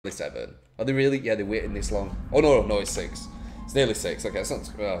7. Are they really? Yeah, they're waiting this long. Oh no, no, it's 6. It's nearly 6. Okay, it's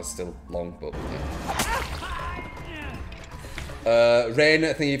not. Well, it's still long, but yeah. Rain,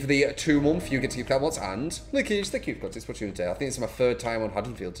 thank you for the 2-month. You get to keep that once, and Lickies, thank you for this opportunity. I think it's my 3rd time on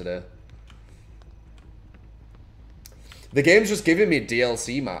Haddonfield today. The game's just giving me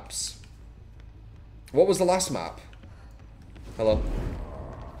DLC maps. What was the last map? Hello.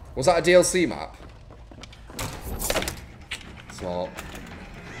 Was that a DLC map? Smart.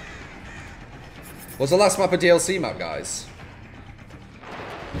 Was the last map a DLC map, guys?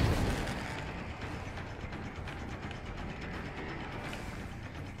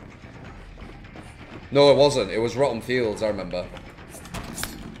 No, it wasn't. It was Rotten Fields, I remember.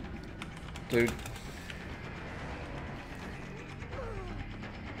 Dude.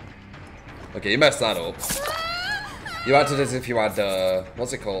 Okay, you messed that up. You acted as if you had,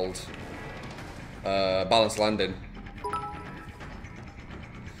 what's it called? Balanced landing.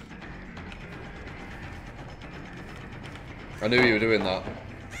 I knew you were doing that.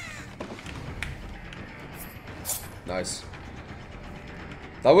 Nice.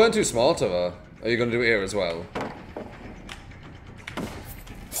 That weren't too smart of her. Are you going to do it here as well?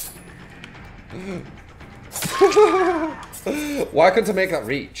 Why couldn't I make that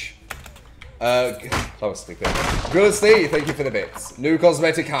reach? That was stupid. Good Steve, thank you for the bits. New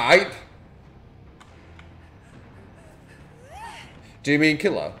cosmetic hype. Do you mean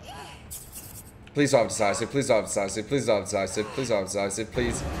killer? Please don't have decisive, please don't have decisive, please don't have decisive, please don't have decisive,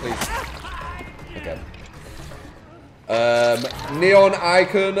 please, please. Okay. Neon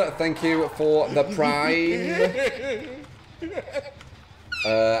Icon, thank you for the prime.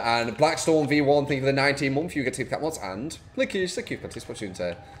 And Blackstone V1, thank you for the 19-month. You get to keep that once. And Lickies, thank you for this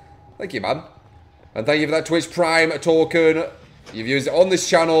opportunity. Thank you, man. And thank you for that Twitch Prime token. You've used it on this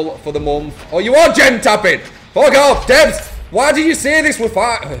channel for the month. Oh, you are gen tapping! Fuck off, Debs! Why did you say this was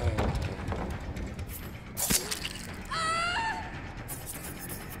fine?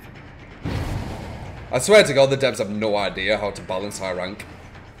 I swear to God, the devs have no idea how to balance high rank.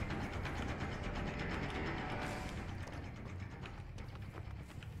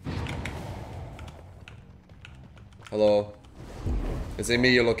 Hello? Is it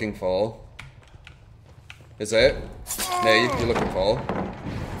me you're looking for? Is it? Me you're looking for?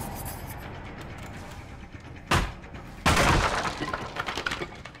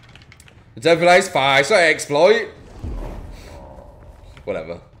 It's everybody's fine, so I exploit.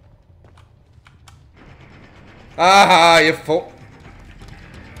 Whatever. Aha, you fuck.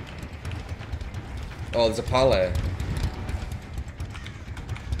 Oh, there's a pallet.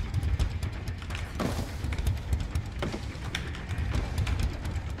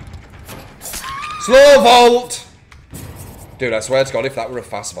 Slow vault! Dude, I swear to God, if that were a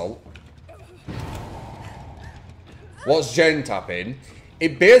fast vault. What's gen tapping?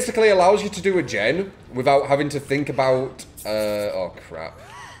 It basically allows you to do a gen without having to think about... oh, crap.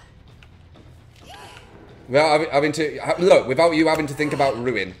 Without having to... Look, without you having to think about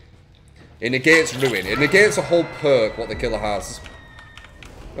ruin. It negates ruin. It negates a whole perk what the killer has.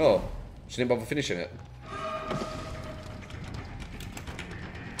 Oh, she didn't bother finishing it.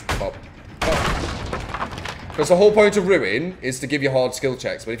 Pop. Because the whole point of ruin is to give you hard skill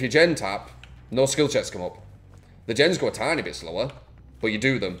checks. But if you gen tap, no skill checks come up. The gens go a tiny bit slower. But you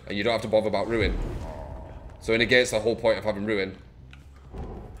do them, and you don't have to bother about ruin. So it negates the whole point of having ruin.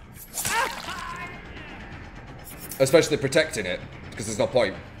 Especially protecting it, because there's no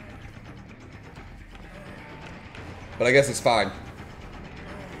point. But I guess it's fine.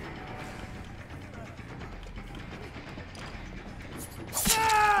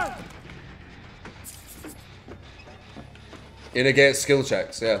 It negates skill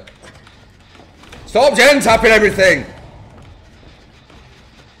checks, yeah. Stop gen tapping everything!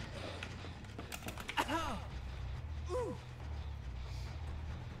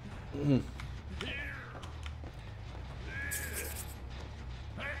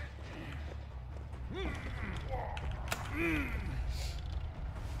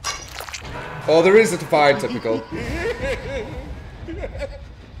 Oh, there is a fine typical.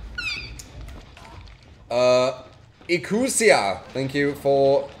 Ikusia, thank you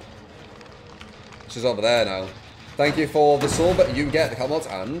for... She's over there now. Thank you for the sub. You get the Calmods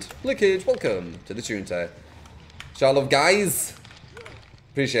and Lickage. Welcome to the Tunte. Shout love, guys.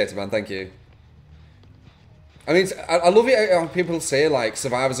 Appreciate it, man. Thank you. I mean, I love it how people say, like,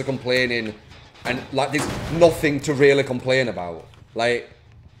 survivors are complaining and, like, there's nothing to really complain about. Like...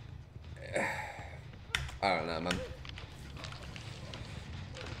 I don't know, man.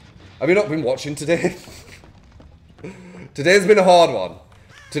 Have you not been watching today? Today's been a hard one.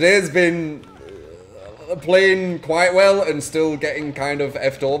 Today's been playing quite well and still getting kind of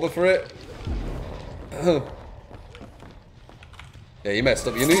effed over for it. Yeah, you messed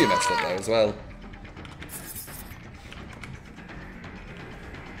up. You knew you messed up there as well.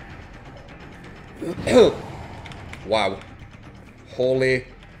 Wow. Holy,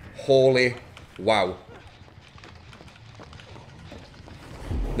 wow.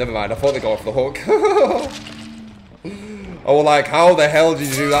 Never mind, I thought they got off the hook. I was like, how the hell did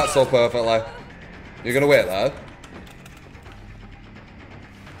you do that so perfectly? You're gonna wait there?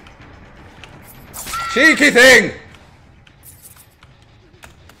 Cheeky thing!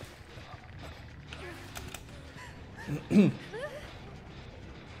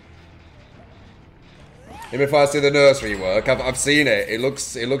 Even if I see the nursery work, I've seen it. It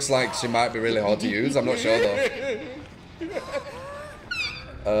looks like she might be really hard to use. I'm not sure though.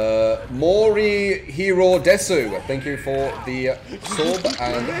 Mori Hiro Desu, thank you for the sub,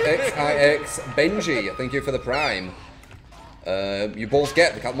 and XIX Benji, thank you for the prime. You both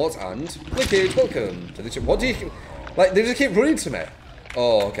get the cat mods, and Lickage, welcome to the channel. What do you like? They just keep running to me.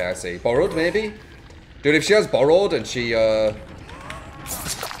 Oh, okay, I see. Borrowed, maybe. Dude, if she has borrowed and she oh,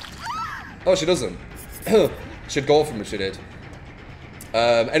 she doesn't. She'd go from if she did.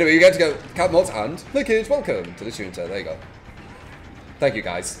 Anyway, you get to go cat mods, and Lickage, welcome to the Junta. There you go. Thank you,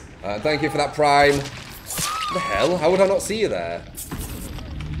 guys. Thank you for that prime. What the hell? How would I not see you there?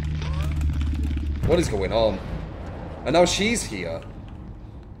 What is going on? And now she's here.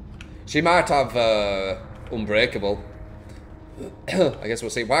 She might have Unbreakable. I guess we'll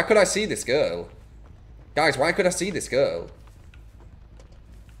see. Why could I see this girl? Guys, why could I see this girl?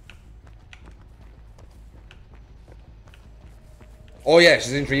 Oh yeah,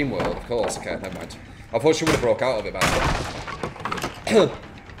 she's in Dream World, of course. Okay, never mind. I thought she would have broke out of it by now.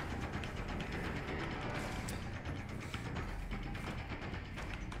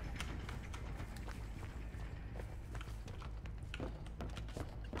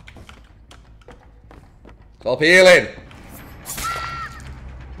 Stop healing!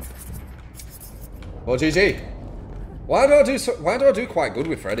 Oh, GG. Why do I do quite good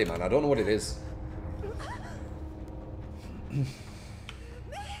with Freddy, man? I don't know what it is.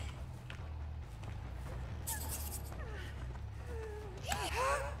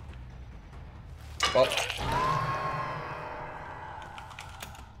 Well.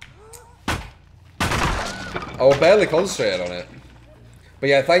 I was barely concentrated on it. But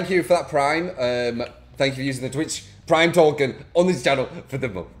yeah, thank you for that prime. Thank you for using the Twitch Prime token on this channel for the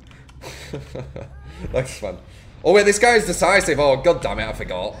month. That's fun. Oh wait, this guy's decisive. Oh, god damn it, I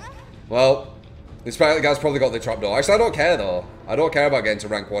forgot. Well, this guy's probably got the trapdoor. Actually, I don't care though. I don't care about getting to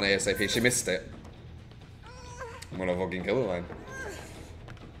rank 1 ASAP. She missed it. I'm gonna fucking kill her,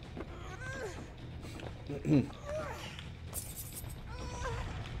 man.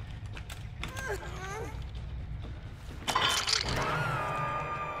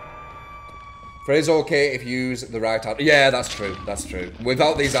 Freddy's okay if you use the right add-on. Yeah, that's true. That's true.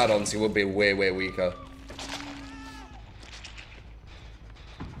 Without these add-ons, he would be way, way weaker.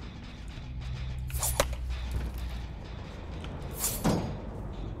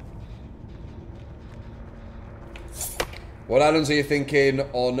 What add-ons are you thinking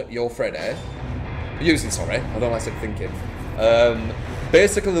on your Freddy? Using, sorry. I don't know why I said thinking.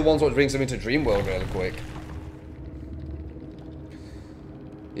 Basically the ones what brings them into Dream World really quick.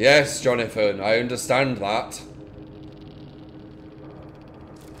 Yes, Jonathan, I understand that.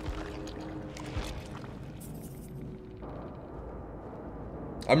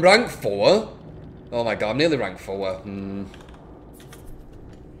 I'm rank 4. Oh my god, I'm nearly rank 4.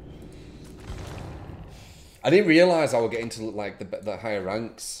 I didn't realise I would get into like the higher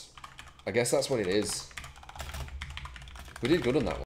ranks. I guess that's what it is. We did good on that one.